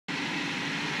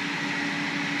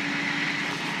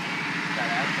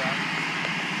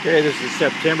Okay, this is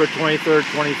September 23rd,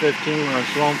 2015. We're on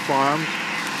Sloan Farms.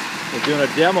 We're doing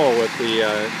a demo with the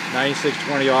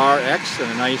 9620RX and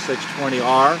the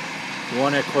 9620R.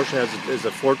 One, of course, is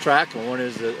a 4-track, and one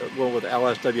is the one with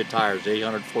LSW tires,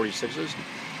 846s.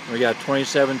 And we got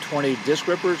 2720 disc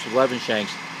rippers, 11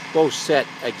 shanks, both set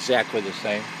exactly the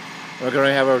same. And we're going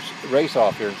to have a race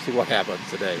off here and see what happens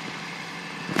today.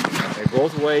 They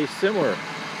both weigh similar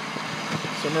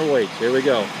weights. Here we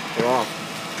go. We're off.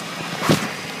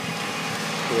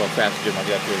 A little fast, Jim. I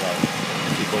got to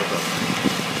keep both up.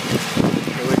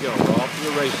 Here we go. We're off to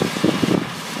the races.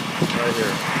 Right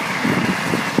here.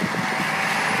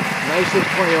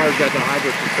 9620R's got the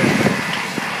hybrid suspension.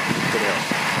 Good help.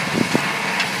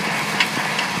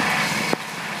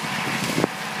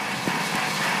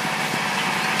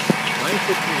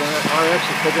 9620RX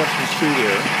is picking up some speed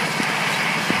here.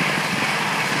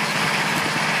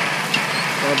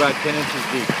 We're about 10 inches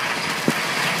deep.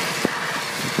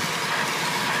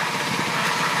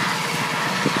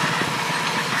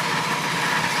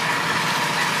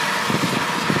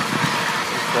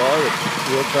 It's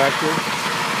wheel tractor.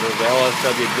 Those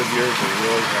LSW Goodyears are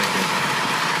really hanging.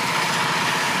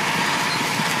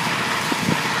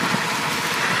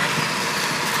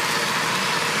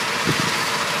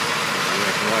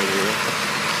 That's right here.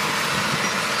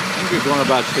 I think we're going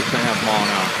about 6.5 miles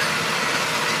an hour.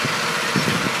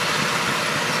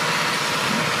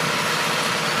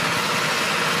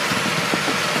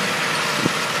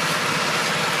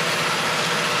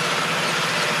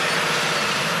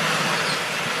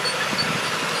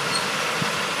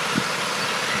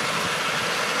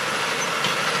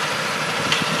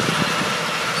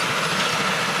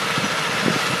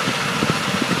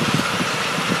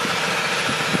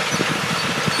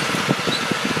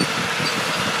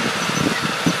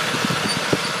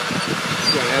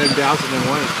 Adam Dowson in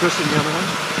one, is Chris in the other one?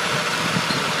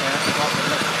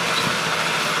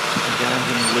 Adam's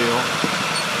in the wheel.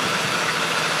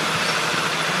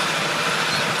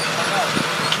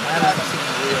 Adam's in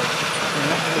the wheel.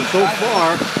 And so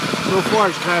far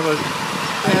it's kind of a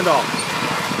standoff.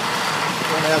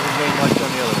 One hasn't gained much on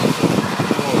the other one.